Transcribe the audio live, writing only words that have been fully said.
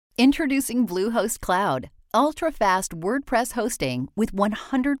Introducing Bluehost Cloud, ultra-fast WordPress hosting with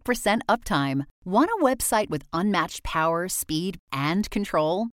 100% uptime. Want a website with unmatched power, speed, and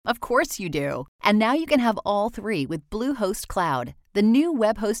control? Of course you do. And now you can have all three with Bluehost Cloud, the new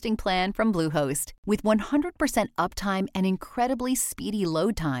web hosting plan from Bluehost. With 100% uptime and incredibly speedy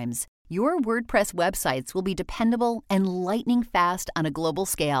load times, your WordPress websites will be dependable and lightning fast on a global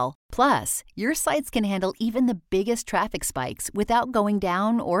scale. Plus, your sites can handle even the biggest traffic spikes without going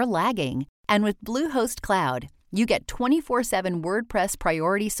down or lagging. And with Bluehost Cloud, you get 24/7 WordPress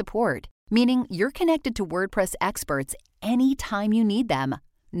priority support, meaning you're connected to WordPress experts anytime you need them.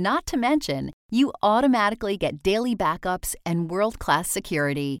 Not to mention, you automatically get daily backups and world-class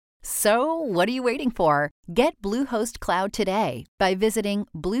security. So, what are you waiting for? Get Bluehost Cloud today by visiting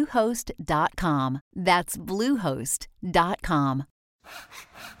Bluehost.com. That's Bluehost.com.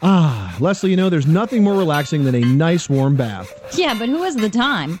 Leslie, there's nothing more relaxing than a nice warm bath. Yeah, but who has the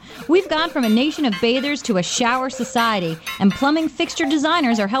time? We've gone from a nation of bathers to a shower society, and plumbing fixture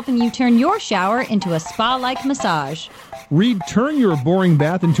designers are helping you turn your shower into a spa-like massage. Read Turn Your Boring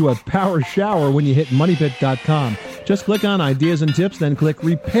Bath into a Power Shower when you hit MoneyPit.com. Just click on Ideas and Tips, then click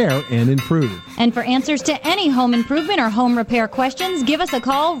Repair and Improve. And for answers to any home improvement or home repair questions, give us a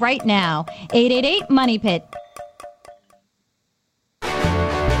call right now. 888-MONEYPIT.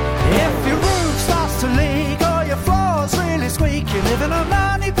 If your roof starts to leak or your floor's really squeak, you live in a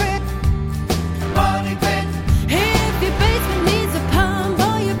money pit. Money pit. If your basement needs a pump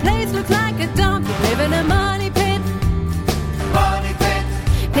or your place looks like a dump, you live in a money pit. Money pit.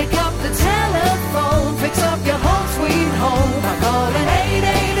 Pick up the telephone, fix up your home sweet home by calling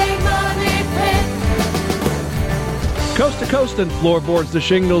 888-MONEY-PIT. Coast to coast and floorboards to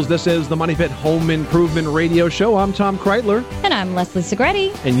shingles, this is the Money Pit Home Improvement Radio Show. I'm Tom Kraeutler. And I'm Leslie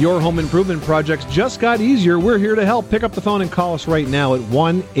Segrete. And your home improvement projects just got easier. We're here to help. Pick up the phone and call us right now at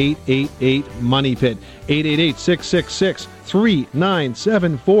 1-888-MONEY-PIT,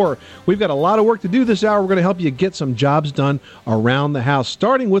 888-666-3974. We've got a lot of work to do this hour. We're going to help you get some jobs done around the house,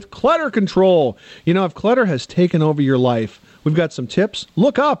 starting with clutter control. If clutter has taken over your life, we've got some tips.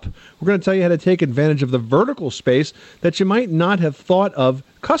 Look up. We're going to tell you how to take advantage of the vertical space that you might not have thought of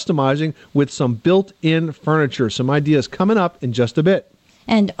customizing with some built-in furniture. Some ideas coming up in just a bit.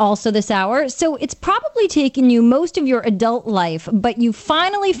 And also this hour, so it's probably taken you most of your adult life, but you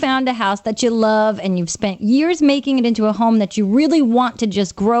finally found a house that you love and you've spent years making it into a home that you really want to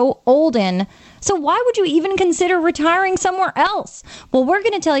just grow old in. So why would you even consider retiring somewhere else? Well, we're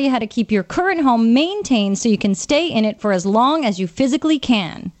going to tell you how to keep your current home maintained so you can stay in it for as long as you physically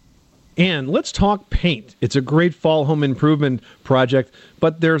can. And let's talk paint. It's a great fall home improvement project,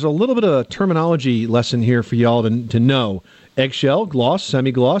 but there's a little bit of a terminology lesson here for y'all to know. Eggshell, gloss,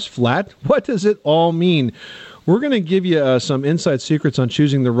 semi-gloss, flat. What does it all mean? We're going to give you some inside secrets on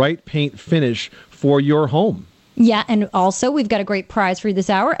choosing the right paint finish for your home. Yeah, and also we've got a great prize for you this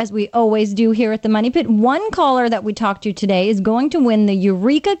hour, as we always do here at the Money Pit. One caller that we talked to today is going to win the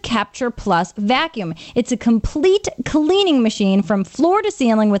Eureka Capture Plus vacuum. It's a complete cleaning machine from floor to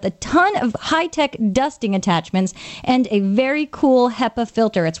ceiling with a ton of high-tech dusting attachments and a very cool HEPA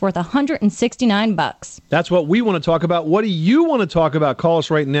filter. It's worth $169. That's what we want to talk about. What do you want to talk about? Call us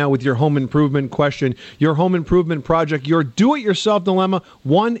right now with your home improvement question, your home improvement project, your do-it-yourself dilemma,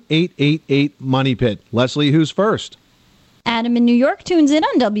 1-888-MONEY-PIT. Leslie, who's first? Adam in New York tunes in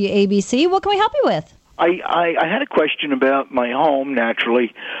on WABC. What can we help you with? I had a question about my home,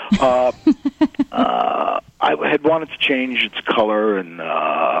 naturally. I had wanted to change its color and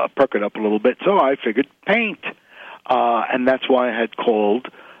perk it up a little bit, so I figured paint. And that's why I had called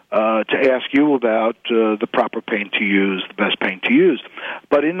to ask you about the proper paint to use, the best paint to use.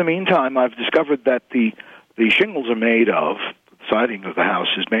 But in the meantime, I've discovered that the shingles are made of, the siding of the house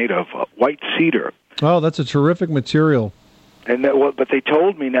is made of white cedar. Oh, that's a terrific material. And but they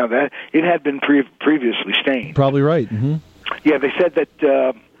told me now that it had been previously stained. Probably right. Mm-hmm. Yeah, they said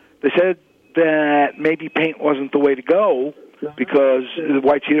that maybe paint wasn't the way to go because the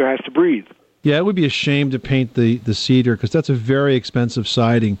white cedar has to breathe. Yeah, it would be a shame to paint the cedar because that's a very expensive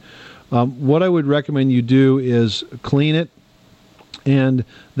siding. What I would recommend you do is clean it and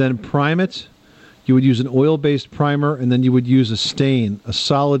then prime it. You would use an oil-based primer, and then you would use a stain, a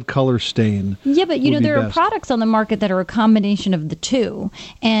solid color stain. Yeah, but there are products on the market that are a combination of the two.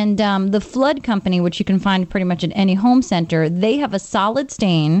 And the Flood Company, which you can find pretty much at any home center, they have a solid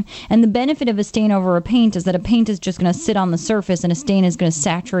stain. And the benefit of a stain over a paint is that a paint is just going to sit on the surface, and a stain is going to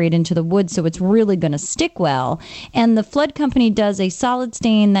saturate into the wood, so it's really going to stick well. And the Flood Company does a solid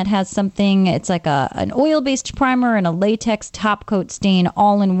stain that has something, it's like an oil-based primer and a latex top coat stain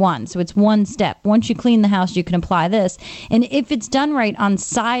all in one. So it's one step, Once you clean the house, you can apply this. And if it's done right on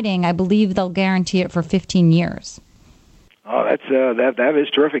siding, I believe they'll guarantee it for 15 years. Oh, that is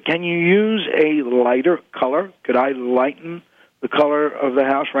terrific. Can you use a lighter color? Could I lighten the color of the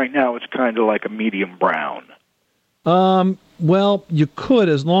house? Right now, it's kind of like a medium brown. Well, you could,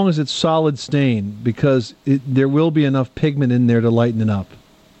 as long as it's solid stain, because there will be enough pigment in there to lighten it up.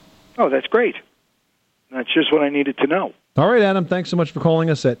 Oh, that's great. That's just what I needed to know. All right, Adam, thanks so much for calling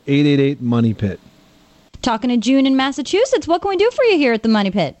us at 888-MONEY-PIT. Talking to June in Massachusetts, what can we do for you here at the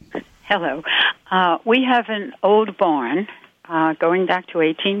Money Pit? Hello. We have an old barn going back to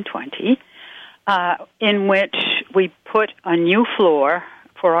 1820 in which we put a new floor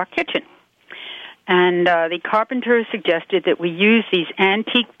for our kitchen. And the carpenter suggested that we use these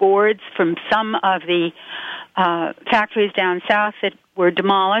antique boards from some of the factories down south that were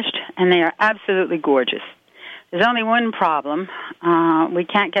demolished, and they are absolutely gorgeous. There's only one problem. We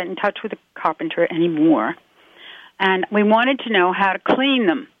can't get in touch with the carpenter anymore. And we wanted to know how to clean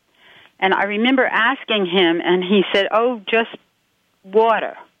them. And I remember asking him, and he said, just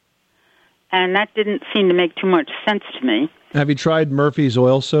water. And that didn't seem to make too much sense to me. Have you tried Murphy's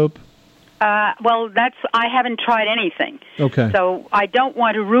oil soap? I haven't tried anything. Okay. So I don't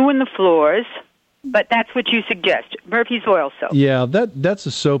want to ruin the floors, but that's what you suggest, Murphy's oil soap. Yeah, that's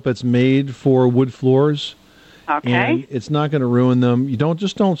a soap that's made for wood floors. Okay. And it's not going to ruin them. You don't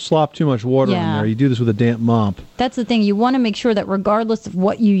slop too much water in there. You do this with a damp mop. That's the thing. You want to make sure that regardless of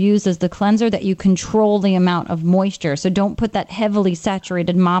what you use as the cleanser, that you control the amount of moisture. So don't put that heavily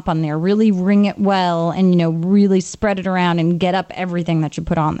saturated mop on there. Really wring it well and, really spread it around and get up everything that you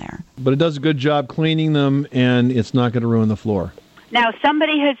put on there. But it does a good job cleaning them, and it's not going to ruin the floor. Now,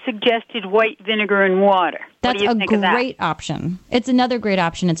 somebody had suggested white vinegar and water. That's what do you think of that? great option. It's another great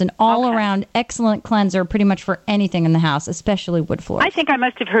option. It's an all-around excellent cleanser pretty much for anything in the house, especially wood floors. I think I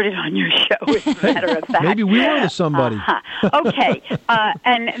must have heard it on your show, as a matter of fact. Maybe we were somebody. Okay,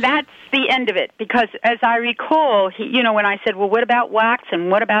 and that's the end of it, because as I recall, when I said, well, what about wax and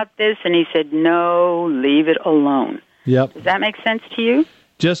what about this? And he said, no, leave it alone. Yep. Does that make sense to you?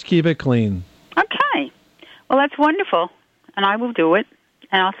 Just keep it clean. Okay. Well, that's wonderful. And I will do it,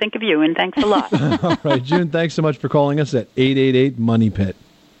 and I'll think of you, and thanks a lot. All right, June, thanks so much for calling us at 888-MONEY-PIT.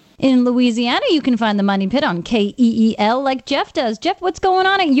 In Louisiana, you can find the Money Pit on KEEL like Jeff does. Jeff, what's going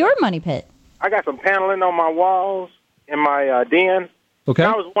on at your Money Pit? I got some paneling on my walls in my den. Okay.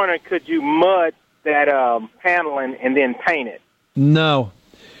 I was wondering, could you mud that paneling and then paint it? No,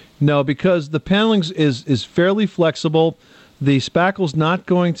 because the paneling is fairly flexible. The spackle's not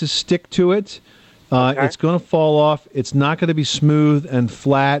going to stick to it. Okay. It's going to fall off. It's not going to be smooth and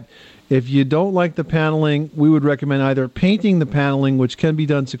flat. If you don't like the paneling, we would recommend either painting the paneling, which can be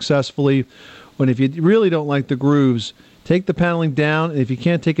done successfully, or if you really don't like the grooves, take the paneling down, and if you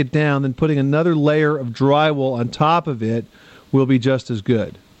can't take it down, then putting another layer of drywall on top of it will be just as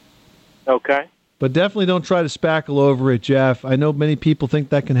good. Okay. But definitely don't try to spackle over it, Jeff. I know many people think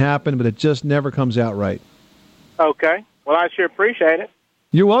that can happen, but it just never comes out right. Okay. Well, I sure appreciate it.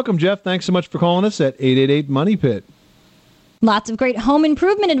 You're welcome, Jeff. Thanks so much for calling us at 888-MONEY-PIT. Lots of great home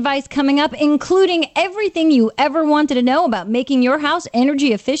improvement advice coming up, including everything you ever wanted to know about making your house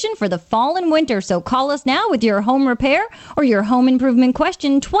energy efficient for the fall and winter. So call us now with your home repair or your home improvement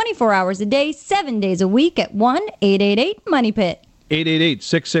question 24 hours a day, 7 days a week at 1-888-MONEY-PIT.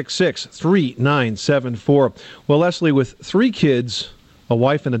 888-666-3974. Well, Leslie, with 3 kids, a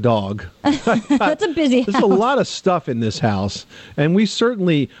wife and a dog. That's a busy house. There's a lot of stuff in this house, and we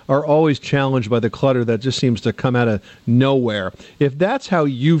certainly are always challenged by the clutter that just seems to come out of nowhere. If that's how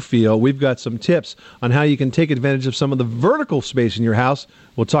you feel, we've got some tips on how you can take advantage of some of the vertical space in your house.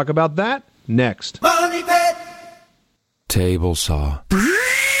 We'll talk about that next. Money Pit. Table saw.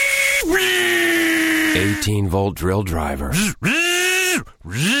 18-volt drill driver.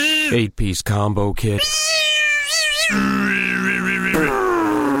 8-piece combo kit.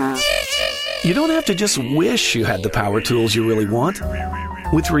 You don't have to just wish you had the power tools you really want.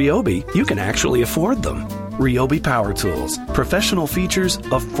 With Ryobi, you can actually afford them. Ryobi Power Tools. Professional features,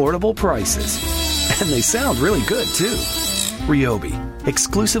 affordable prices. And they sound really good, too. Ryobi.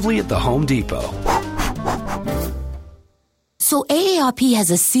 Exclusively at the Home Depot. So AARP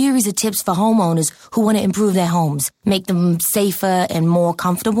has a series of tips for homeowners who want to improve their homes, make them safer and more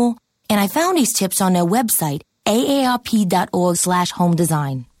comfortable. And I found these tips on their website, aarp.org/home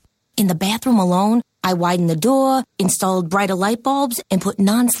design. In the bathroom alone, I widened the door, installed brighter light bulbs, and put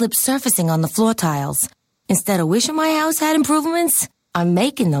non-slip surfacing on the floor tiles. Instead of wishing my house had improvements, I'm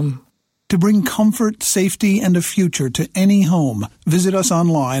making them. To bring comfort, safety, and a future to any home, visit us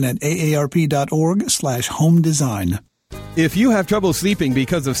online at aarp.org/home design. If you have trouble sleeping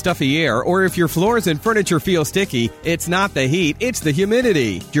because of stuffy air, or if your floors and furniture feel sticky, it's not the heat, it's the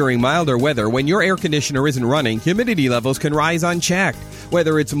humidity. During milder weather, when your air conditioner isn't running, humidity levels can rise unchecked.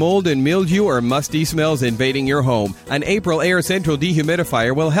 Whether it's mold and mildew or musty smells invading your home, an April Air Central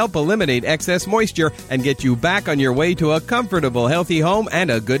dehumidifier will help eliminate excess moisture and get you back on your way to a comfortable, healthy home and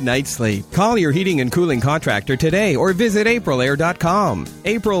a good night's sleep. Call your heating and cooling contractor today or visit aprilair.com.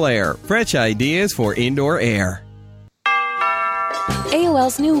 April Air, fresh ideas for indoor air.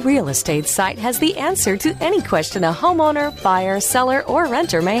 AOL's new real estate site has the answer to any question a homeowner, buyer, seller, or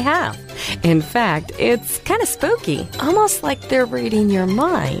renter may have. In fact, it's kind of spooky, almost like they're reading your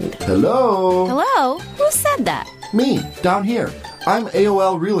mind. Hello? Hello? Who said that? Me, down here. I'm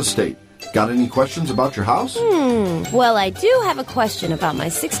AOL Real Estate. Got any questions about your house? Well, I do have a question about my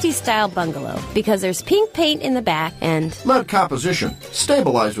 60s style bungalow, because there's pink paint in the back and... Lead composition.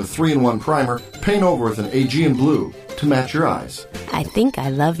 Stabilized with 3-in-1 primer. Paint over with an Aegean blue to match your eyes. I think I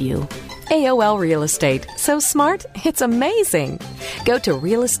love you. AOL Real Estate. So smart, it's amazing. Go to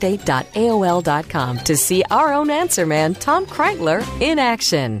realestate.aol.com to see our own answer man, Tom Kraeutler, in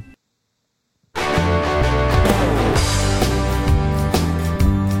action.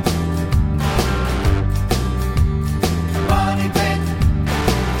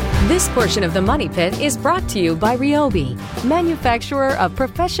 This portion of the Money Pit is brought to you by Ryobi, manufacturer of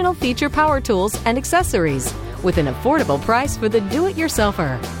professional feature power tools and accessories, with an affordable price for the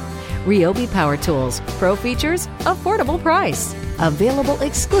do-it-yourselfer. Ryobi Power Tools, pro features, affordable price. Available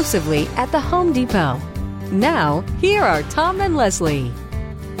exclusively at the Home Depot. Now, here are Tom and Leslie.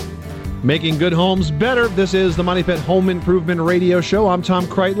 Making good homes better. This is the Money Pit Home Improvement Radio Show. I'm Tom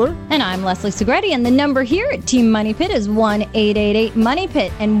Kraeutler. And I'm Leslie Segrete. And the number here at Team Money Pit is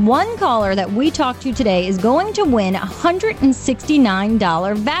 1-888-MONEY-PIT. And one caller that we talked to today is going to win a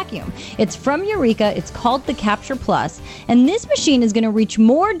 $169 vacuum. It's from Eureka. It's called the Capture Plus. And this machine is going to reach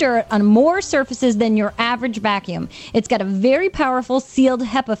more dirt on more surfaces than your average vacuum. It's got a very powerful sealed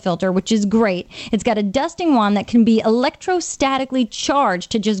HEPA filter, which is great. It's got a dusting wand that can be electrostatically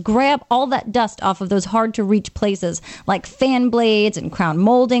charged to just grab all that dust off of those hard-to-reach places, like fan blades and crown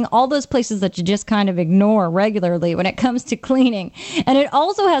molding, all those places that you just kind of ignore regularly when it comes to cleaning. And it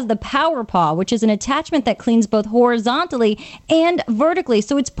also has the Power Paw, which is an attachment that cleans both horizontally and vertically,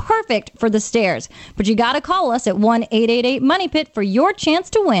 so it's perfect for the stairs. But you got to call us at 1-888-MONEY-PIT for your chance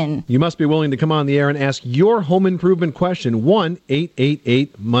to win. You must be willing to come on the air and ask your home improvement question,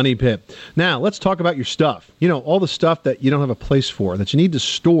 1-888-MONEY-PIT. Now, let's talk about your stuff. You know, all the stuff that you don't have a place for, that you need to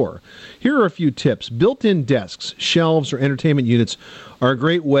store. Here are a few tips. Built-in desks, shelves, or entertainment units are a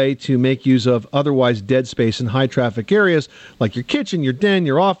great way to make use of otherwise dead space in high-traffic areas like your kitchen, your den,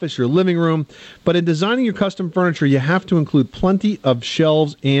 your office, your living room. But in designing your custom furniture, you have to include plenty of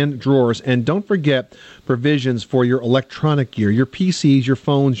shelves and drawers. And don't forget provisions for your electronic gear, your PCs, your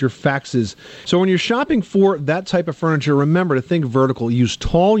phones, your faxes. So when you're shopping for that type of furniture, remember to think vertical. Use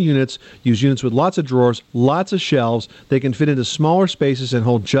tall units. Use units with lots of drawers, lots of shelves. They can fit into smaller spaces and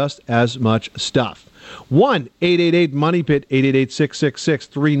hold just as much stuff. 1-888-MONEY-PIT,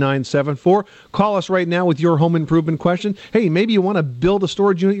 888-666-3974. Call us right now with your home improvement question. Hey, maybe you want to build a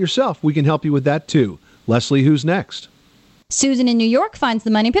storage unit yourself. We can help you with that, too. Leslie, who's next? Susan in New York finds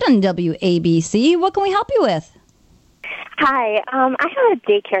the Money Pit on WABC. What can we help you with? Hi. I have a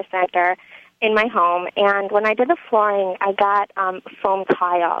daycare center in my home, and when I did the flooring, I got foam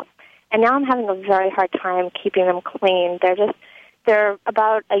tiles. And now I'm having a very hard time keeping them clean. They're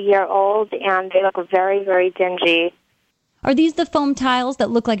about a year old, and they look very, very dingy. Are these the foam tiles that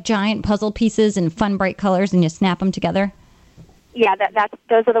look like giant puzzle pieces in fun, bright colors, and you snap them together? Yeah,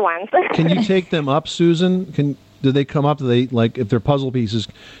 those are the ones. Can you take them up, Susan? Do they come up? Do they, like, if they're puzzle pieces,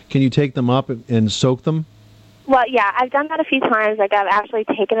 can you take them up and soak them? Well, yeah, I've done that a few times. Like, I've actually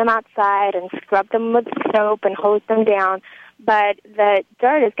taken them outside and scrubbed them with soap and hosed them down. But the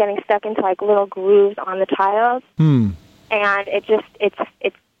dirt is getting stuck into, like, little grooves on the tiles. And it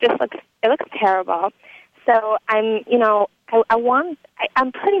looks terrible. So I'm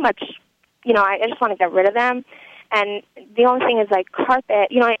pretty much, I just want to get rid of them. And the only thing is, like, carpet.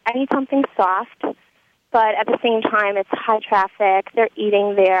 I need something soft, but at the same time, it's high traffic. They're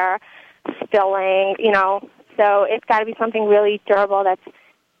eating there, spilling, So it's got to be something really durable that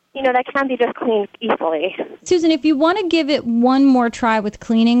can be just cleaned easily. Susan, if you want to give it one more try with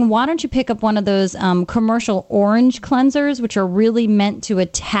cleaning, why don't you pick up one of those commercial orange cleansers, which are really meant to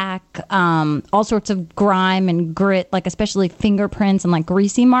attack all sorts of grime and grit, like especially fingerprints and like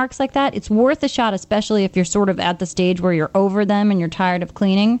greasy marks like that. It's worth a shot, especially if you're sort of at the stage where you're over them and you're tired of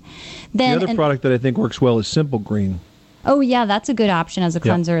cleaning. The other product that I think works well is Simple Green. Oh, yeah, that's a good option as a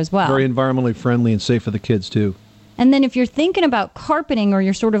cleanser as well. Very environmentally friendly and safe for the kids, too. And then if you're thinking about carpeting or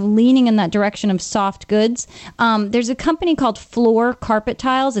you're sort of leaning in that direction of soft goods, there's a company called Floor Carpet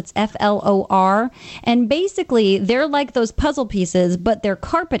Tiles. It's Flor. And basically, they're like those puzzle pieces, but they're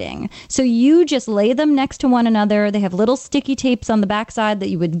carpeting. So you just lay them next to one another. They have little sticky tapes on the backside that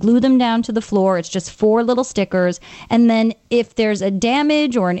you would glue them down to the floor. It's just 4 little stickers. And then if there's a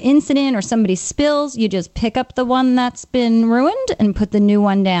damage or an incident or somebody spills, you just pick up the one that's been ruined and put the new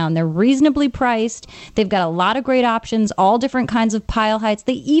one down. They're reasonably priced. They've got a lot of great options, all different kinds of pile heights.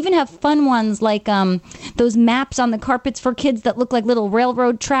 They even have fun ones like those maps on the carpets for kids that look like little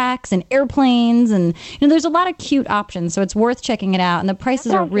railroad tracks and airplanes, and there's a lot of cute options, so it's worth checking it out, and the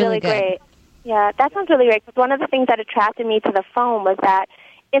prices are really good. Great. Yeah, that sounds really great, because one of the things that attracted me to the foam was that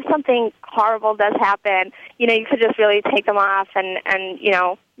if something horrible does happen, you could just really take them off and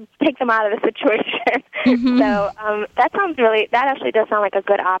take them out of the situation. Mm-hmm. So that actually does sound like a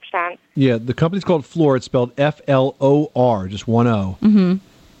good option. Yeah, the company's called Floor. It's spelled Flor, just 1 O. Mm-hmm.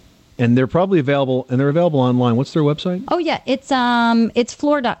 And they're probably available, and they're available online. What's their website? Oh, yeah. It's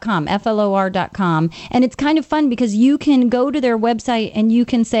floor.com, Flor.com. And it's kind of fun because you can go to their website and you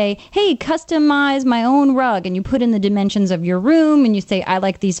can say, hey, customize my own rug. And you put in the dimensions of your room and you say, I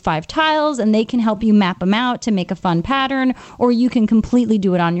like these 5 tiles. And they can help you map them out to make a fun pattern. Or you can completely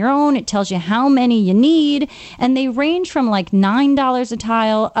do it on your own. It tells you how many you need. And they range from like $9 a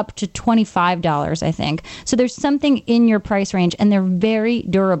tile up to $25, I think. So there's something in your price range, and they're very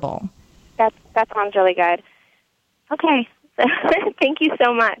durable. That sounds really good. Okay. Thank you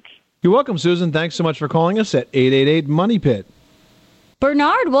so much. You're welcome, Susan. Thanks so much for calling us at 888-MONEY-PIT.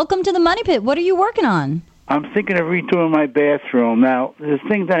 Bernard, welcome to the Money Pit. What are you working on? I'm thinking of redoing my bathroom. Now, the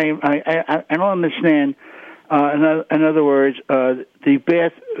thing that I don't understand, in other words, the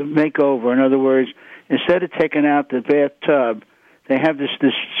bath makeover, in other words, instead of taking out the bathtub, they have this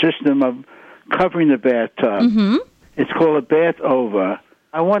system of covering the bathtub. Mm-hmm. It's called a bath over.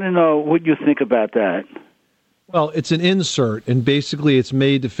 I want to know what you think about that. Well, it's an insert, and basically it's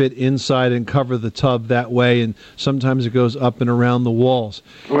made to fit inside and cover the tub that way, and sometimes it goes up and around the walls.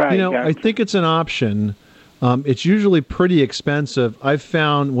 Right. I think it's an option. It's usually pretty expensive. I've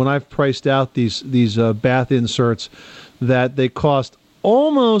found when I've priced out these bath inserts that they cost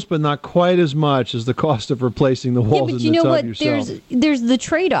almost, but not quite as much as the cost of replacing the walls in the tub yourself. There's the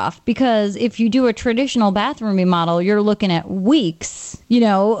trade-off, because if you do a traditional bathroom remodel, you're looking at weeks,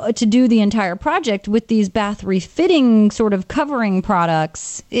 to do the entire project. With these bath refitting sort of covering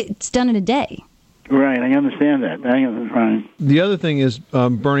products, it's done in a day. Right, I understand that. Right. The other thing is,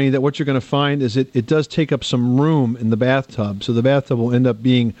 Bernie, that what you're going to find is it does take up some room in the bathtub, so the bathtub will end up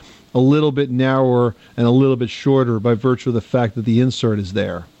being a little bit narrower and a little bit shorter by virtue of the fact that the insert is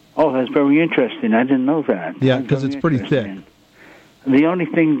there. Oh, that's very interesting. I didn't know that. Yeah, because it's pretty thick. The only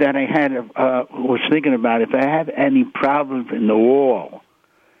thing that I had was thinking about, if I have any problems in the wall,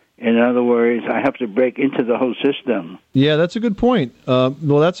 in other words, I have to break into the whole system. Yeah, that's a good point. Well,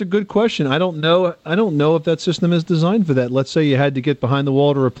 that's a good question. I don't know if that system is designed for that. Let's say you had to get behind the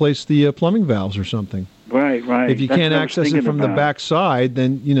wall to replace the plumbing valves or something. Right. If you can't access it from the back side,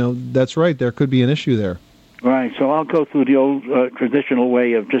 then, that's right. There could be an issue there. Right. So I'll go through the old traditional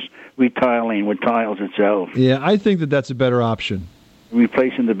way of just retiling with tiles itself. Yeah, I think that's a better option.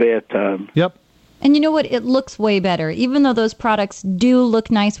 Replacing the bathtub. Yep. And you know what? It looks way better. Even though those products do look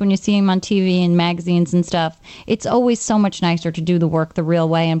nice when you see them on TV and magazines and stuff, it's always so much nicer to do the work the real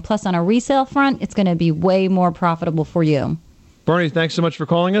way. And plus, on a resale front, it's going to be way more profitable for you. Bernie, thanks so much for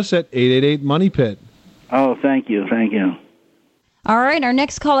calling us at 888-MONEY-PIT. Oh, thank you. All right, our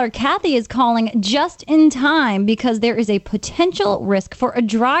next caller, Kathy, is calling just in time because there is a potential risk for a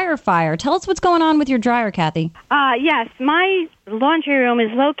dryer fire. Tell us what's going on with your dryer, Kathy. Yes, my laundry room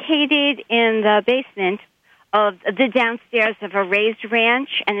is located in the basement of the downstairs of a raised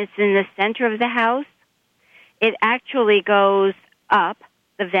ranch, and it's in the center of the house. It actually goes up,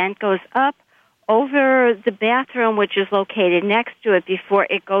 the vent goes up over the bathroom, which is located next to it, before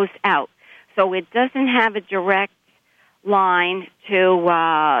it goes out. So it doesn't have a direct line to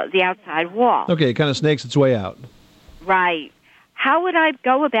the outside wall. Okay, it kind of snakes its way out. Right. How would I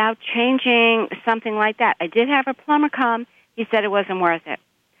go about changing something like that? I did have a plumber come. He said it wasn't worth it.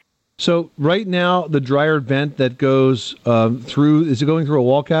 So right now, the dryer vent that goes through, is it going through a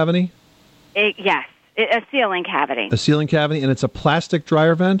wall cavity? Yes, a ceiling cavity. A ceiling cavity, and it's a plastic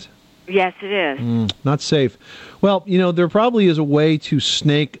dryer vent? Yes, it is. Not safe. Well, there probably is a way to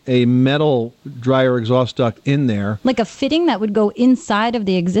snake a metal dryer exhaust duct in there. Like a fitting that would go inside of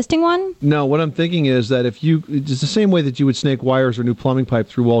the existing one? No, what I'm thinking is that it's the same way that you would snake wires or new plumbing pipe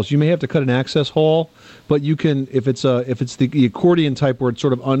through walls. You may have to cut an access hole, but you can, if it's the accordion type where it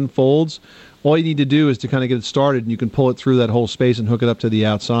sort of unfolds, all you need to do is to kind of get it started, and you can pull it through that whole space and hook it up to the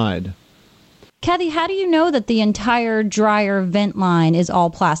outside. Kathy, how do you know that the entire dryer vent line is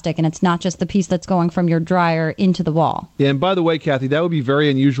all plastic and it's not just the piece that's going from your dryer into the wall? Yeah, and by the way, Kathy, that would be very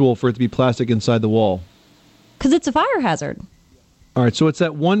unusual for it to be plastic inside the wall. Because it's a fire hazard. All right, so it's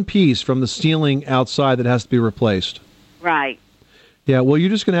that one piece from the ceiling outside that has to be replaced. Right. Yeah, well, you're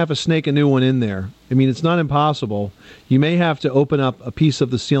just going to have to snake a new one in there. I mean, it's not impossible. You may have to open up a piece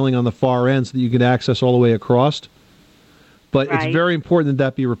of the ceiling on the far end so that you can access all the way across. But Right. It's very important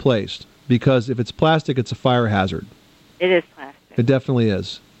that be replaced, because if it's plastic, it's a fire hazard. It is plastic. It definitely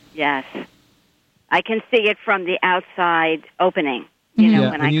is. Yes. I can see it from the outside opening. When I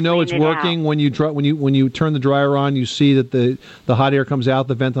and clean it's it working out. when you turn the dryer on. You see that the hot air comes out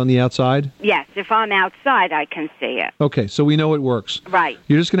the vent on the outside. Yes, if I'm outside, I can see it. Okay, so we know it works. Right.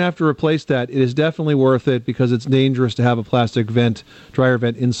 You're just going to have to replace that. It is definitely worth it because it's dangerous to have a plastic dryer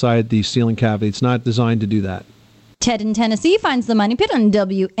vent inside the ceiling cavity. It's not designed to do that. Ted in Tennessee finds the Money Pit on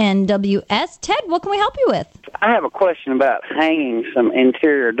WNWS. Ted, what can we help you with? I have a question about hanging some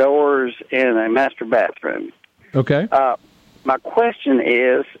interior doors in a master bathroom. Okay. My question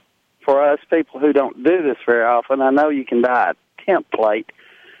is, for us people who don't do this very often, I know you can buy a template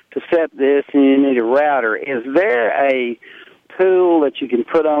to set this, and you need a router. Is there a tool that you can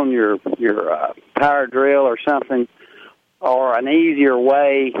put on your power drill or something, or an easier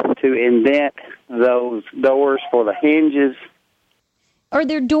way to indent those doors for the hinges? Are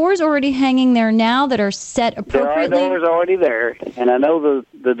there doors already hanging there now that are set appropriately? There are doors already there, and I know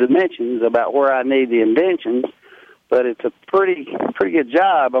the dimensions about where I need the indentions, but it's a pretty good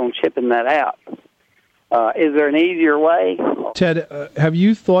job on chipping that out. Is there an easier way? Ted, have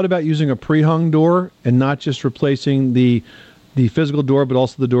you thought about using a pre-hung door and not just replacing the physical door, but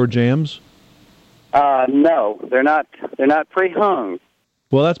also the door jambs? No, they're not pre-hung.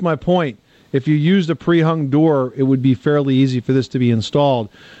 Well, that's my point. If you used a pre-hung door, it would be fairly easy for this to be installed.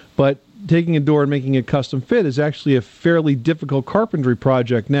 But taking a door and making it custom fit is actually a fairly difficult carpentry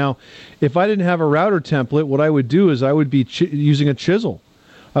project. Now, if I didn't have a router template, what I would do is I would be using a chisel.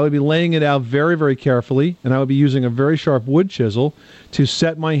 I would be laying it out very, very carefully, and I would be using a very sharp wood chisel to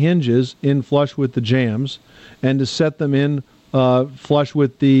set my hinges in flush with the jambs and to set them in flush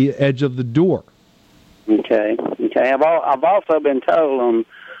with the edge of the door. Okay. I've also been told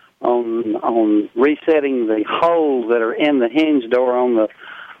on resetting the holes that are in the hinge door on the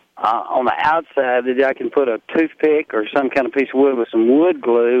outside that I can put a toothpick or some kind of piece of wood with some wood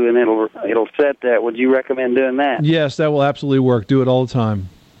glue, and it'll set that. Would you recommend doing that? Yes, that will absolutely work. Do it all the time.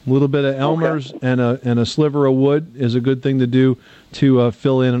 A little bit of Elmer's and a sliver of wood is a good thing to do to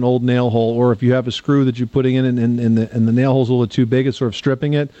fill in an old nail hole. Or if you have a screw that you're putting in and the nail hole's a little too big, it's sort of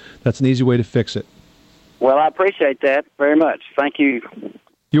stripping it. That's an easy way to fix it. Well, I appreciate that very much. Thank you.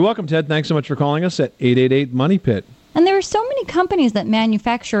 You're welcome, Ted. Thanks so much for calling us at 888-MONEY-PIT. And there are so many companies that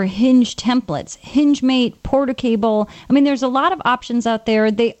manufacture hinge templates, HingeMate, Portacable. I mean, there's a lot of options out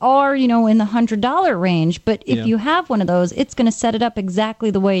there. They are, in the $100 range. But if you have one of those, it's going to set it up exactly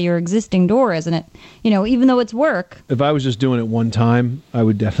the way your existing door, isn't it? Even though it's work. If I was just doing it one time, I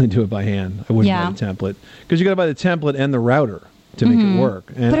would definitely do it by hand. I wouldn't buy the template. Because you got to buy the template and the router to make it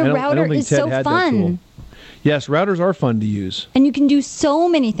work. And But a I router don't think is Ted so had fun. that tool. Yes, routers are fun to use. And you can do so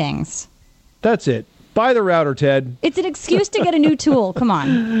many things. That's it. Buy the router, Ted. It's an excuse to get a new tool. Come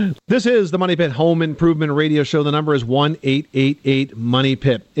on. This is the Money Pit Home Improvement Radio Show. The number is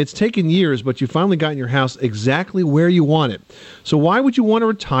 1-888-MONEY-PIT. It's taken years, but you finally got your house exactly where you want it. So why would you want to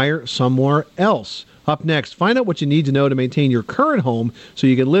retire somewhere else? Up next, find out what you need to know to maintain your current home so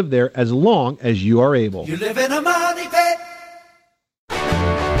you can live there as long as you are able. You live in a money pit.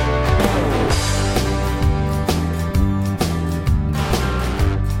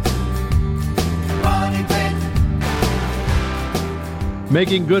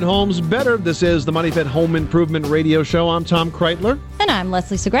 Making good homes better. This is the Money Pit Home Improvement Radio Show. I'm Tom Kraeutler. And I'm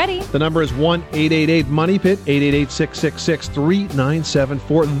Leslie Segrete. The number is 1-888-MONEY-PIT,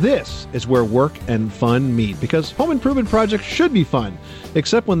 888-666-3974. This is where work and fun meet, because home improvement projects should be fun,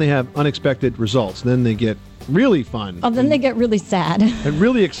 except when they have unexpected results. Then they get really fun. Oh, then they get really sad. And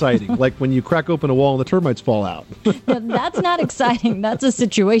really exciting, like when you crack open a wall and the termites fall out. Yeah, that's not exciting. That's a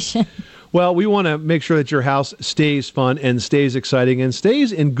situation. Well, we want to make sure that your house stays fun and stays exciting and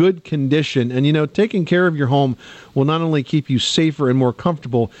stays in good condition. And, taking care of your home will not only keep you safer and more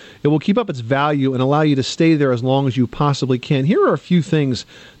comfortable, it will keep up its value and allow you to stay there as long as you possibly can. Here are a few things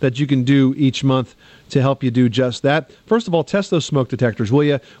that you can do each month to help you do just that. First of all, test those smoke detectors, will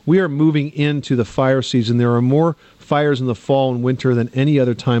you? We are moving into the fire season. There are more fires in the fall and winter than any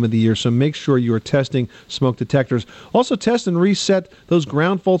other time of the year, so make sure you are testing smoke detectors. Also, test and reset those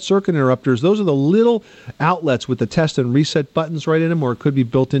ground fault circuit interrupters. Those are the little outlets with the test and reset buttons right in them, or it could be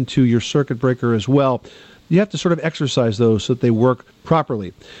built into your circuit breaker as well. You have to sort of exercise those so that they work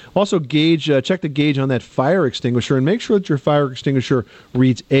properly. Also, check the gauge on that fire extinguisher and make sure that your fire extinguisher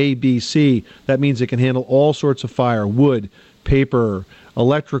reads ABC. That means it can handle all sorts of fire: wood, paper,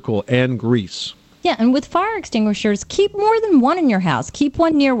 electrical, and grease. Yeah, and with fire extinguishers, keep more than one in your house. Keep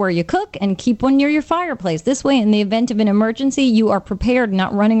one near where you cook and keep one near your fireplace. This way, in the event of an emergency, you are prepared,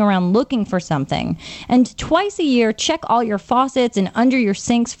 not running around looking for something. And twice a year, check all your faucets and under your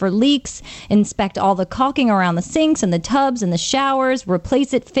sinks for leaks. Inspect all the caulking around the sinks and the tubs and the showers.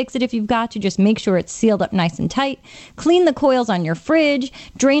 Replace it, fix it if you've got to. Just make sure it's sealed up nice and tight. Clean the coils on your fridge.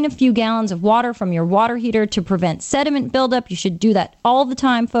 Drain a few gallons of water from your water heater to prevent sediment buildup. You should do that all the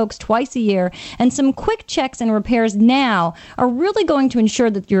time, folks, twice a year. And some quick checks and repairs now are really going to ensure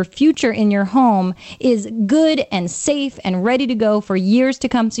that your future in your home is good and safe and ready to go for years to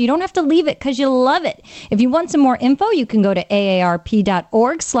come, so you don't have to leave it because you love it. If you want some more info, you can go to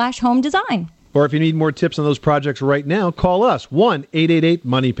aarp.org/home design. Or if you need more tips on those projects right now, call us,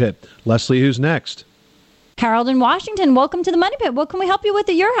 1-888-MONEY-PIT. Leslie, who's next? Harold in Washington, welcome to the Money Pit. What can we help you with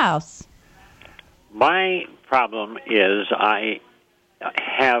at your house? My problem is I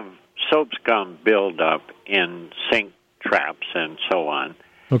have soap scum buildup in sink traps and so on.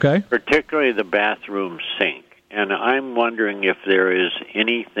 Okay. Particularly the bathroom sink. And I'm wondering if there is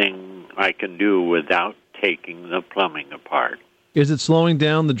anything I can do without taking the plumbing apart. Is it slowing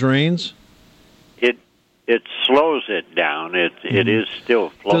down the drains? It slows it down. It is still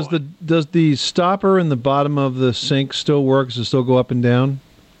flowing. Does the stopper in the bottom of the sink still work? Does it still go up and down?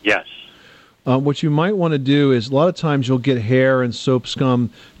 Yes. What you might want to do is, a lot of times you'll get hair and soap scum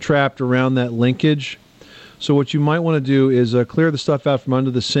trapped around that linkage. So what you might want to do is clear the stuff out from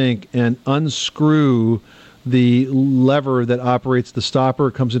under the sink and unscrew the lever that operates the stopper.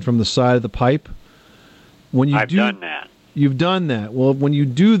 It comes in from the side of the pipe. I've done that. You've done that. Well, when you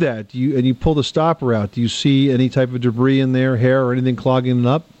do that and you pull the stopper out, do you see any type of debris in there, hair or anything clogging it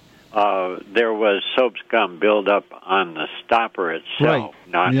up? There was soap scum buildup on the stopper itself,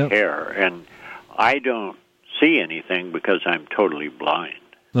 not hair. And I don't see anything because I'm totally blind.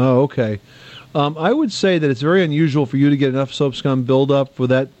 Oh, okay. I would say that it's very unusual for you to get enough soap scum buildup for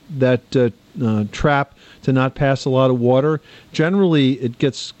that trap to not pass a lot of water. Generally, it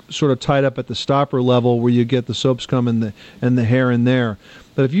gets sort of tied up at the stopper level where you get the soap scum and the hair in there.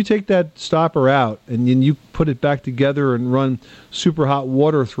 But if you take that stopper out and then you put it back together and run super hot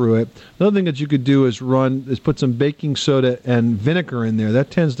water through it, another thing that you could do is put some baking soda and vinegar in there.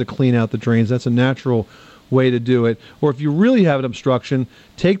 That tends to clean out the drains. That's a natural way to do it. Or if you really have an obstruction,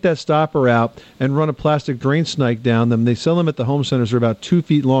 take that stopper out and run a plastic drain snake down them. They sell them at the home centers. They're about 2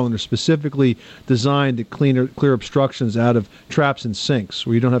 feet long. They're specifically designed to clear obstructions out of traps and sinks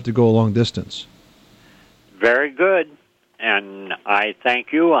where you don't have to go a long distance. Very good. And I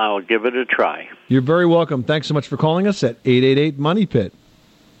thank you. I'll give it a try. You're very welcome. Thanks so much for calling us at 888-MONEY-PIT.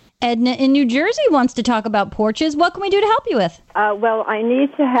 Edna in New Jersey wants to talk about porches. What can we do to help you with? Well, I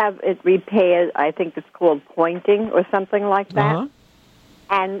need to have it repaired. I think it's called pointing or something like that. Uh-huh.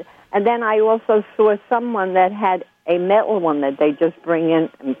 And then I also saw someone that had a metal one that they just bring in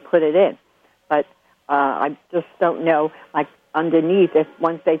and put it in. But I just don't know, like underneath, if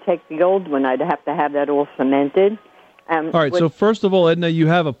once they take the old one, I'd have to have that all cemented. All right, so first of all, Edna, you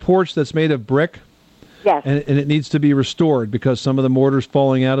have a porch that's made of brick? Yes. And it needs to be restored because some of the mortar's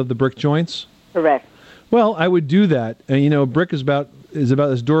falling out of the brick joints? Correct. Well, I would do that. And, brick is about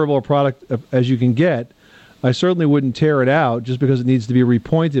as durable a product as you can get. I certainly wouldn't tear it out just because it needs to be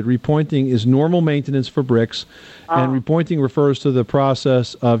repointed. Repointing is normal maintenance for bricks, and repointing refers to the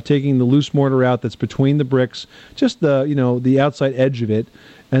process of taking the loose mortar out that's between the bricks, just the outside edge of it,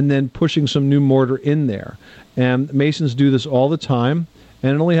 and then pushing some new mortar in there. And masons do this all the time,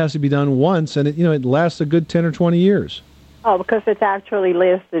 and it only has to be done once, and it lasts a good 10 or 20 years. Oh, because it's actually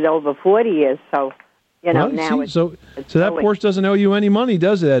lasted over 40 years, so now it's so that porch doesn't owe you any money,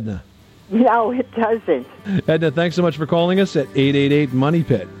 does it, Edna? No, it doesn't. Edna, thanks so much for calling us at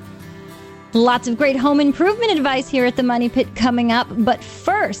 888-MONEY-PIT. Lots of great home improvement advice here at the Money Pit coming up. But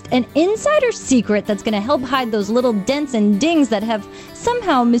first, an insider secret that's going to help hide those little dents and dings that have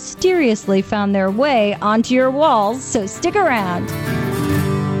somehow mysteriously found their way onto your walls. So stick around.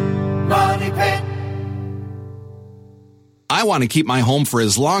 Money Pit. I want to keep my home for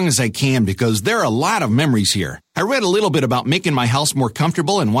as long as I can because there are a lot of memories here. I read a little bit about making my house more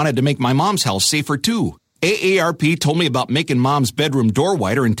comfortable and wanted to make my mom's house safer too. AARP told me about making Mom's bedroom door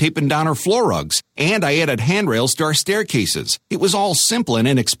wider and taping down her floor rugs. And I added handrails to our staircases. It was all simple and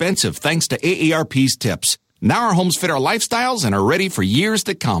inexpensive thanks to AARP's tips. Now our homes fit our lifestyles and are ready for years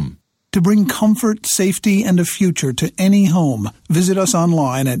to come. To bring comfort, safety, and a future to any home, visit us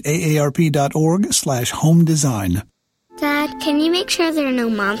online at aarp.org/home design. Dad, can you make sure there are no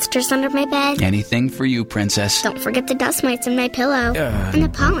monsters under my bed? Anything for you, Princess. Don't forget the dust mites in my pillow. And the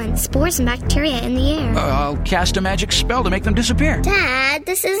pollen, spores, and bacteria in the air. I'll cast a magic spell to make them disappear. Dad,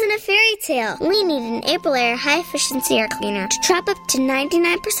 this isn't a fairy tale. We need an April Air high-efficiency air cleaner to trap up to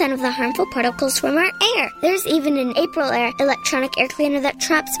 99% of the harmful particles from our air. There's even an April Air electronic air cleaner that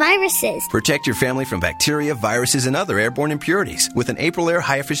traps viruses. Protect your family from bacteria, viruses, and other airborne impurities with an April Air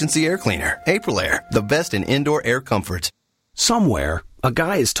high-efficiency air cleaner. April Air, the best in indoor air comfort. Somewhere, a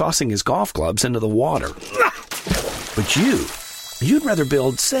guy is tossing his golf clubs into the water. But you'd rather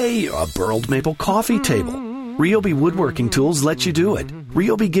build, say, a burled maple coffee table. Ryobi Woodworking Tools lets you do it.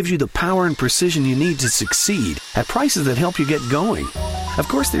 Ryobi gives you the power and precision you need to succeed at prices that help you get going. Of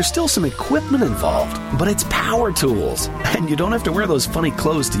course, there's still some equipment involved, but it's power tools, and you don't have to wear those funny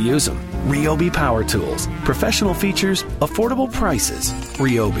clothes to use them. Ryobi Power Tools. Professional features, affordable prices.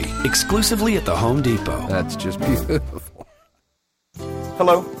 Ryobi, exclusively at the Home Depot. That's just beautiful.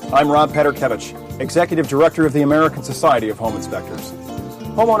 Hello, I'm Rob Paterkevich, Executive Director of the American Society of Home Inspectors.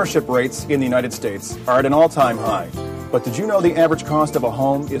 Home ownership rates in the United States are at an all-time high. But did you know the average cost of a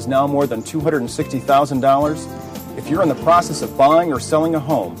home is now more than $260,000? If you're in the process of buying or selling a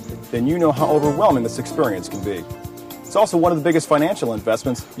home, then you know how overwhelming this experience can be. It's also one of the biggest financial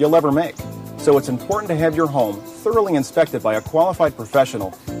investments you'll ever make. So it's important to have your home thoroughly inspected by a qualified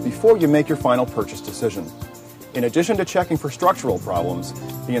professional before you make your final purchase decision. In addition to checking for structural problems,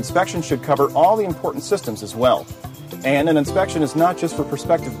 the inspection should cover all the important systems as well. And an inspection is not just for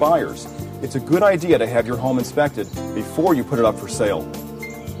prospective buyers. It's a good idea to have your home inspected before you put it up for sale.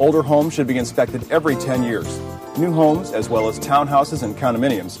 Older homes should be inspected every 10 years. New homes, as well as townhouses and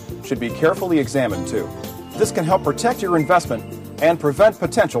condominiums, should be carefully examined too. This can help protect your investment and prevent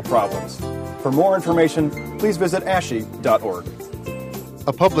potential problems. For more information, please visit ASHI.org.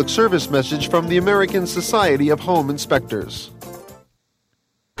 A public service message from the American Society of Home Inspectors.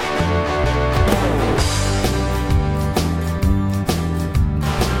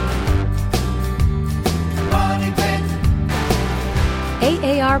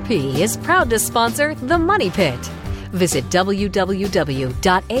 AARP is proud to sponsor The Money Pit. Visit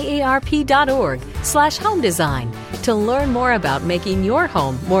www.aarp.org/home design to learn more about making your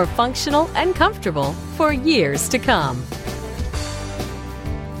home more functional and comfortable for years to come.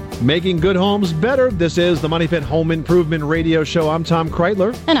 Making good homes better. This is the Money Pit Home Improvement Radio Show. I'm Tom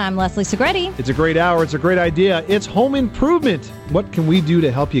Kraeutler. And I'm Leslie Segrete. It's a great hour. It's a great idea. It's home improvement. What can we do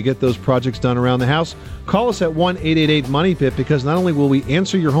to help you get those projects done around the house? Call us at 1-888-MONEY-PIT because not only will we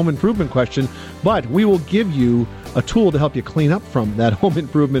answer your home improvement question, but we will give you a tool to help you clean up from that home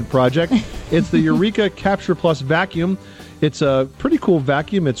improvement project. It's the Eureka Capture Plus vacuum. It's a pretty cool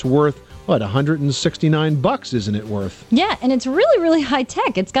vacuum. It's worth $169, isn't it worth? Yeah, and it's really, really high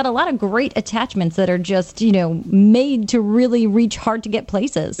tech. It's got a lot of great attachments that are just, made to really reach hard to get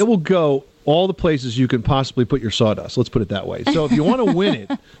places. It will go all the places you can possibly put your sawdust. Let's put it that way. So if you want to win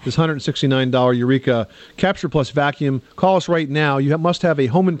it, this $169 Eureka Capture Plus vacuum, call us right now. You must have a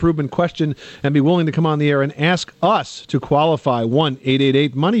home improvement question and be willing to come on the air and ask us to qualify.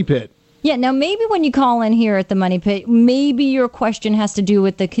 1-888-MONEY-PIT. Yeah, now maybe when you call in here at the Money Pit, maybe your question has to do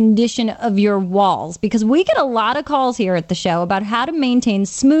with the condition of your walls, because we get a lot of calls here at the show about how to maintain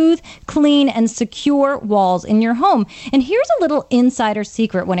smooth, clean, and secure walls in your home. And here's a little insider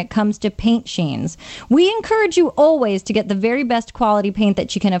secret when it comes to paint sheens. We encourage you always to get the very best quality paint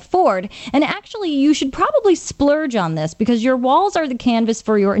that you can afford, and actually you should probably splurge on this because your walls are the canvas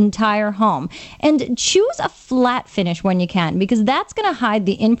for your entire home. And choose a flat finish when you can, because that's going to hide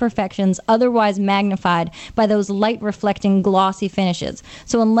the imperfections otherwise magnified by those light reflecting glossy finishes.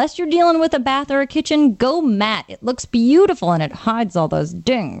 So unless you're dealing with a bath or a kitchen, go matte. It looks beautiful and it hides all those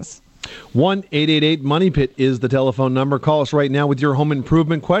dings. 1-888-MONEY-PIT is the telephone number. Call us right now with your home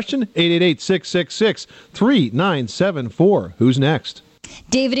improvement question. 888-666-3974. Who's next?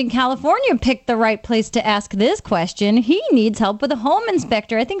 David in California picked the right place to ask this question. He needs help with a home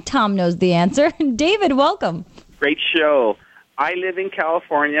inspector. I think Tom knows the answer. David, welcome. Great show. I live in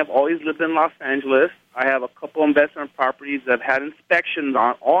California. I've always lived in Los Angeles. I have a couple investment properties that have had inspections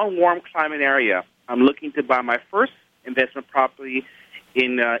on all warm climate area. I'm looking to buy my first investment property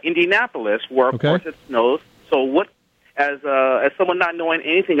in Indianapolis, where, of course, it snows. So what, as someone not knowing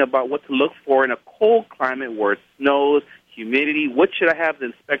anything about what to look for in a cold climate where it snows, humidity, what should I have the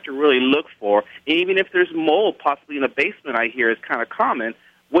inspector really look for? And even if there's mold possibly in the basement, I hear is kind of common,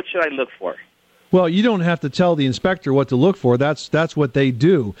 what should I look for? Well, you don't have to tell the inspector what to look for. That's what they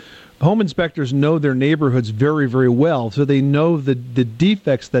do. Home inspectors know their neighborhoods very, very well, so they know the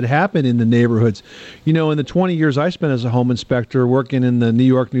defects that happen in the neighborhoods. You know, in the 20 years I spent as a home inspector working in the New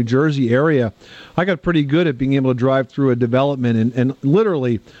York, New Jersey area, I got pretty good at being able to drive through a development and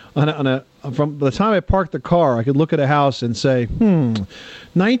literally from the time I parked the car, I could look at a house and say,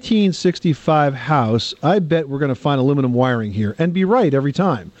 1965 house, I bet we're going to find aluminum wiring here, and be right every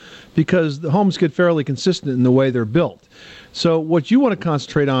time, because the homes get fairly consistent in the way they're built. So what you want to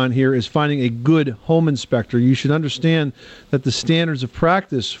concentrate on here is finding a good home inspector. You should understand that the standards of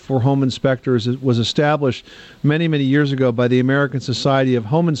practice for home inspectors was established many, many years ago by the American Society of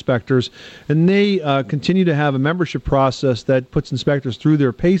Home Inspectors, and they continue to have a membership process that puts inspectors through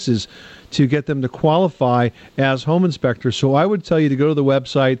their paces to get them to qualify as home inspectors. So I would tell you to go to the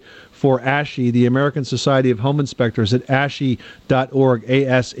website for ASHI, the American Society of Home Inspectors, at ashi.org,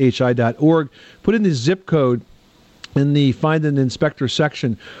 ashi.org. Put in the zip code in the Find an Inspector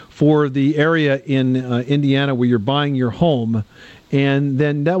section for the area in Indiana where you're buying your home, and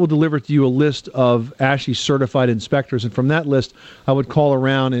then that will deliver to you a list of ASHI certified inspectors, and from that list I would call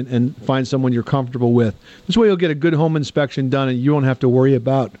around and find someone you're comfortable with. This way you'll get a good home inspection done and you won't have to worry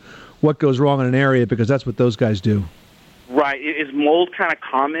about what goes wrong in an area, because that's what those guys do. Right. Is mold kind of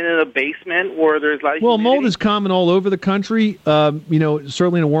common in a basement where there's like... Well, mold is common all over the country,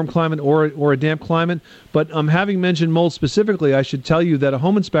 certainly in a warm climate or a damp climate. But having mentioned mold specifically, I should tell you that a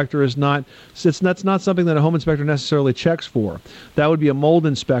home inspector that's not something that a home inspector necessarily checks for. That would be a mold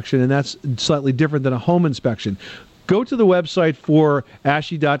inspection, and that's slightly different than a home inspection. Go to the website for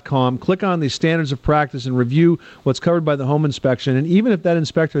ASHI.com, click on the standards of practice, and review what's covered by the home inspection. And even if that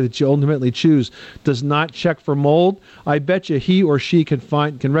inspector that you ultimately choose does not check for mold, I bet you he or she can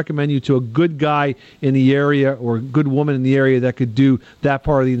recommend you to a good guy in the area or a good woman in the area that could do that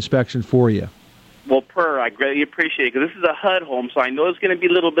part of the inspection for you. Well, I greatly appreciate it, because this is a HUD home, so I know there's going to be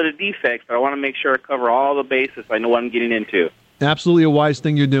a little bit of defects, but I want to make sure I cover all the bases. I know what I'm getting into. Absolutely a wise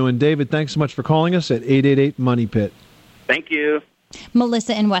thing you're doing. David, thanks so much for calling us at 888-MONEY-PIT. Thank you.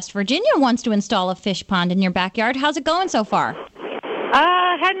 Melissa in West Virginia wants to install a fish pond in your backyard. How's it going so far?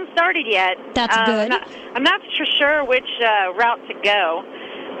 Hadn't started yet. That's good. I'm not sure which route to go.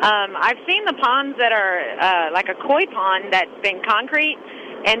 I've seen the ponds that are like a koi pond that's been concrete,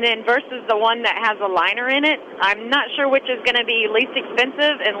 and then versus the one that has a liner in it. I'm not sure which is going to be least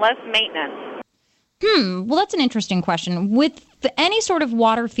expensive and less maintenance. Well, that's an interesting question. With any sort of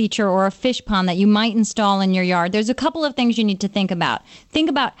water feature or a fish pond that you might install in your yard, there's a couple of things you need to think about. Think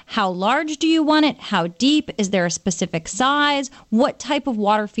about how large do you want it? How deep? Is there a specific size? What type of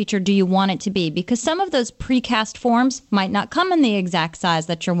water feature do you want it to be? Because some of those precast forms might not come in the exact size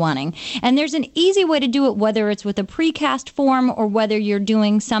that you're wanting. And there's an easy way to do it, whether it's with a precast form or whether you're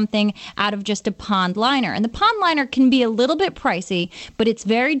doing something out of just a pond liner. And the pond liner can be a little bit pricey, but it's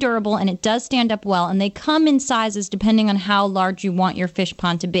very durable and it does stand up well. And they come in sizes depending on how large you want your fish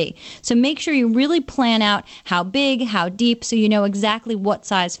pond to be. So make sure you really plan out how big, how deep, so you know exactly what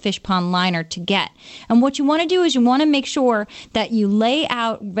size fish pond liner to get. And what you want to do is you want to make sure that you lay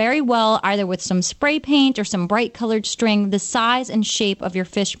out very well, either with some spray paint or some bright colored string, the size and shape of your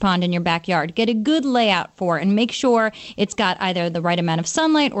fish pond in your backyard. Get a good layout for it and make sure it's got either the right amount of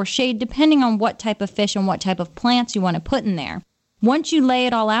sunlight or shade, depending on what type of fish and what type of plants you want to put in there. Once you lay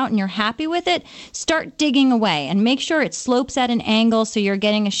it all out and you're happy with it, start digging away and make sure it slopes at an angle so you're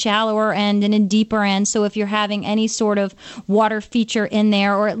getting a shallower end and a deeper end. So if you're having any sort of water feature in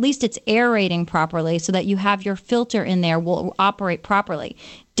there, or at least it's aerating properly so that you have your filter in there will operate properly.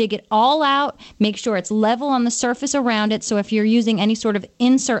 Dig it all out, make sure it's level on the surface around it, so if you're using any sort of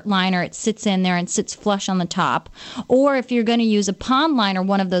insert liner, it sits in there and sits flush on the top. Or if you're going to use a pond liner,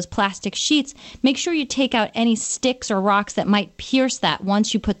 one of those plastic sheets, make sure you take out any sticks or rocks that might pierce that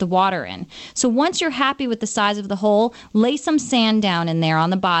once you put the water in. So once you're happy with the size of the hole, lay some sand down in there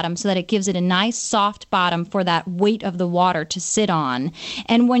on the bottom so that it gives it a nice soft bottom for that weight of the water to sit on.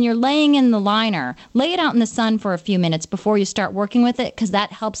 And when you're laying in the liner, lay it out in the sun for a few minutes before you start working with it, because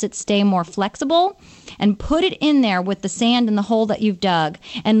that helps helps it stay more flexible. And put it in there with the sand in the hole that you've dug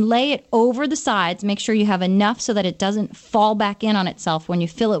and lay it over the sides. Make sure you have enough so that it doesn't fall back in on itself when you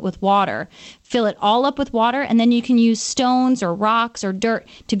fill it with water. Fill it all up with water, and then you can use stones or rocks or dirt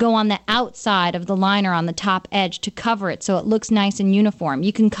to go on the outside of the liner on the top edge to cover it so it looks nice and uniform.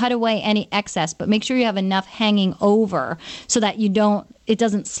 You can cut away any excess, but make sure you have enough hanging over so that it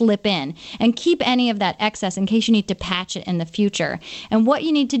doesn't slip in. And keep any of that excess in case you need to patch it in the future. And what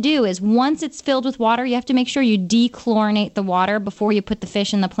you need to do is once it's filled with water, you have to make sure you dechlorinate the water before you put the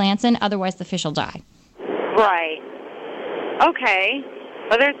fish and the plants in, otherwise the fish will die. Right. Okay.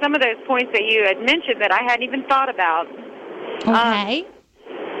 Well, there's some of those points that you had mentioned that I hadn't even thought about. Okay.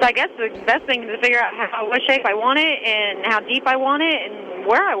 So I guess the best thing is to figure out what shape I want it and how deep I want it and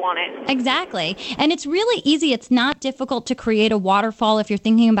where I want it. Exactly. And it's really easy. It's not difficult to create a waterfall if you're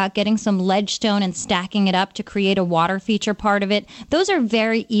thinking about getting some ledge stone and stacking it up to create a water feature part of it. Those are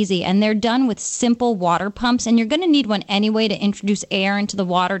very easy, and they're done with simple water pumps, and you're going to need one anyway to introduce air into the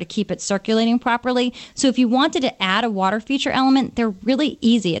water to keep it circulating properly. So if you wanted to add a water feature element, they're really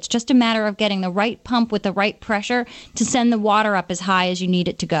easy. It's just a matter of getting the right pump with the right pressure to send the water up as high as you need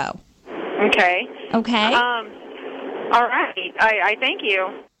it to go. Okay. Okay. All right. I thank you.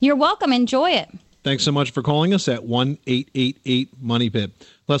 You're welcome. Enjoy it. Thanks so much for calling us at 1-888-MONEY-PIT.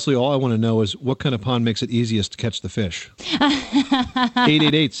 Leslie, all I want to know is what kind of pond makes it easiest to catch the fish?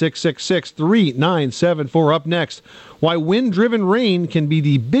 888-666-3974. Up next, why wind-driven rain can be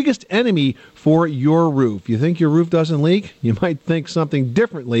the biggest enemy for your roof. You think your roof doesn't leak? You might think something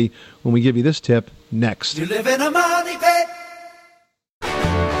differently when we give you this tip next. You live in a money pit.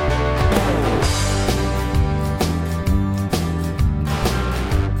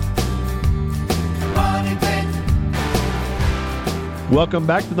 Welcome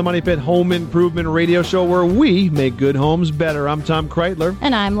back to the Money Pit Home Improvement Radio Show, where we make good homes better. I'm Tom Kraeutler.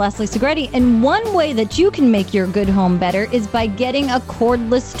 And I'm Leslie Segrete. And one way that you can make your good home better is by getting a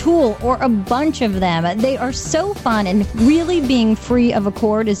cordless tool or a bunch of them. They are so fun, and really being free of a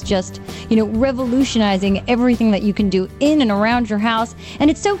cord is just, revolutionizing everything that you can do in and around your house. And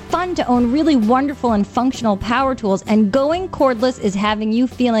it's so fun to own really wonderful and functional power tools. And going cordless is having you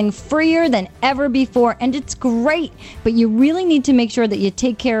feeling freer than ever before. And it's great, but you really need to make sure that you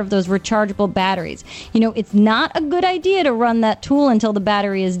take care of those rechargeable batteries. It's not a good idea to run that tool until the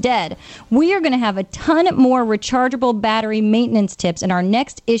battery is dead. We are going to have a ton more rechargeable battery maintenance tips in our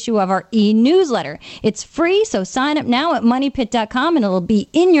next issue of our e-newsletter. It's free, so sign up now at moneypit.com and it'll be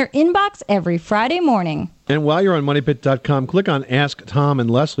in your inbox every Friday morning. And while you're on moneypit.com, click on Ask Tom and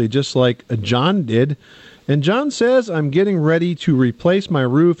Leslie, just like John did. And John says, I'm getting ready to replace my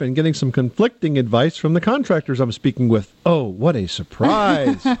roof and getting some conflicting advice from the contractors I'm speaking with. Oh, what a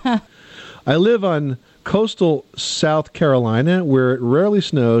surprise. I live on coastal South Carolina where it rarely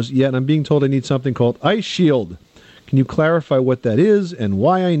snows, yet I'm being told I need something called Ice Shield. Can you clarify what that is and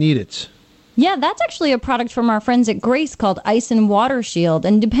why I need it? Yeah, that's actually a product from our friends at Grace called Ice and Water Shield.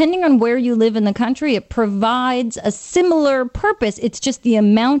 And depending on where you live in the country, it provides a similar purpose. It's just the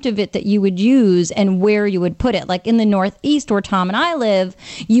amount of it that you would use and where you would put it. Like in the Northeast, where Tom and I live,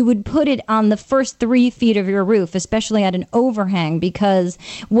 you would put it on the first 3 feet of your roof, especially at an overhang, because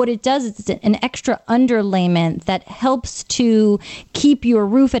what it does is it's an extra underlayment that helps to keep your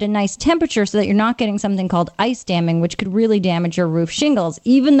roof at a nice temperature so that you're not getting something called ice damming, which could really damage your roof shingles,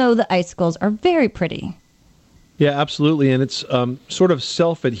 even though the icicles are very pretty. Yeah, absolutely. And it's sort of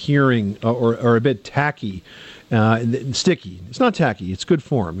self-adhering or a bit tacky. Sticky. It's not tacky. It's good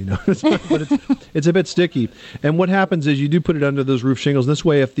form, but it's a bit sticky. And what happens is you do put it under those roof shingles. This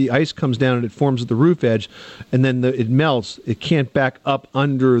way, if the ice comes down and it forms at the roof edge and then it melts, it can't back up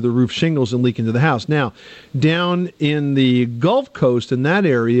under the roof shingles and leak into the house. Now, down in the Gulf Coast, in that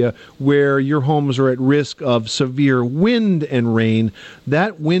area where your homes are at risk of severe wind and rain,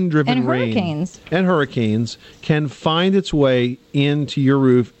 that wind-driven rain and hurricanes can find its way into your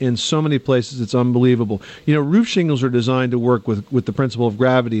roof in so many places. It's unbelievable. Roof shingles are designed to work with the principle of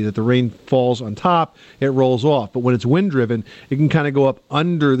gravity, that the rain falls on top, it rolls off. But when it's wind-driven, it can kind of go up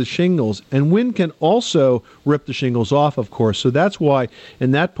under the shingles. And wind can also rip the shingles off, of course. So that's why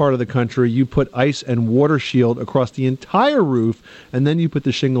in that part of the country, you put Ice and Water Shield across the entire roof, and then you put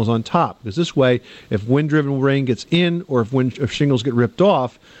the shingles on top. Because this way, if wind-driven rain gets in or if shingles get ripped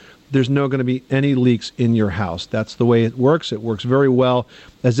off, there's not going to be any leaks in your house. That's the way it works. It works very well,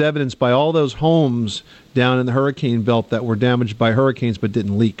 as evidenced by all those homes down in the hurricane belt that were damaged by hurricanes but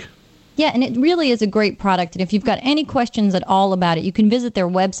didn't leak. Yeah, and it really is a great product. And if you've got any questions at all about it, you can visit their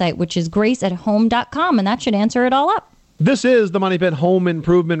website, which is graceathome.com, and that should answer it all up. This is the Money Pit Home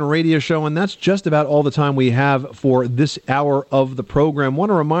Improvement Radio Show, and that's just about all the time we have for this hour of the program. I want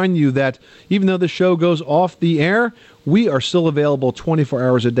to remind you that even though the show goes off the air, we are still available 24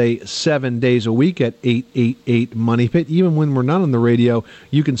 hours a day, 7 days a week at 888-MONEY-PIT. Even when we're not on the radio,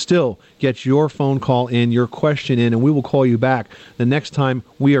 you can still get your phone call in, your question in, and we will call you back the next time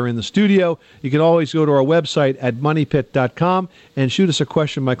we are in the studio. You can always go to our website at moneypit.com and shoot us a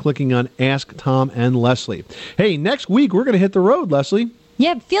question by clicking on Ask Tom and Leslie. Hey, next week we're going to hit the road, Leslie.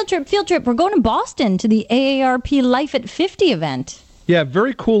 Yeah, field trip. We're going to Boston to the AARP Life at 50 event. Yeah,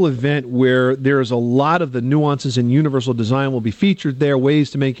 very cool event where there's a lot of the nuances in universal design will be featured there,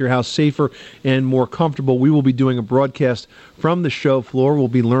 ways to make your house safer and more comfortable. We will be doing a broadcast from the show floor. We'll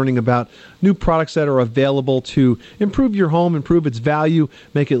be learning about new products that are available to improve your home, improve its value,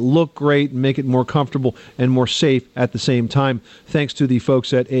 make it look great, make it more comfortable and more safe at the same time. Thanks to the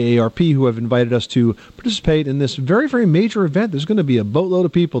folks at AARP who have invited us to participate in this very, very major event. There's going to be a boatload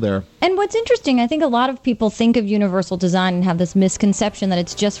of people there. And what's interesting, I think a lot of people think of universal design and have this misconception that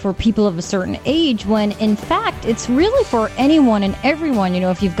it's just for people of a certain age, when in fact it's really for anyone and everyone. You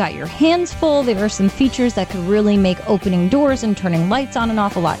know, if you've got your hands full, there are some features that could really make opening doors and turning lights on and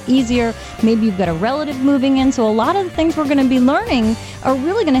off a lot easier. Maybe you've got a relative moving in, so a lot of the things we're going to be learning are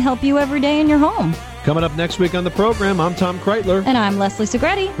really going to help you every day in your home. Coming up next week on the program, I'm Tom Kraeutler. And I'm Leslie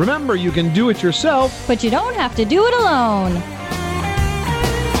Segrete. Remember, you can do it yourself, but you don't have to do it alone.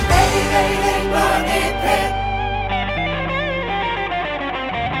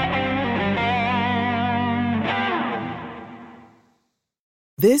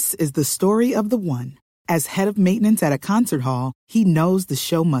 This is the story of the one. As head of maintenance at a concert hall, he knows the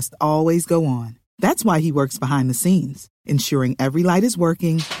show must always go on. That's why he works behind the scenes, ensuring every light is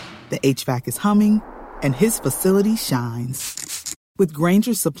working, the HVAC is humming, and his facility shines. With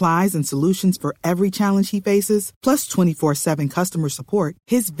Grainger's supplies and solutions for every challenge he faces, plus 24/7 customer support,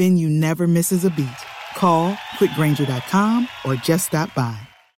 his venue never misses a beat. Call quickgrainger.com or just stop by.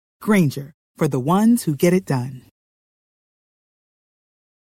 Grainger, for the ones who get it done.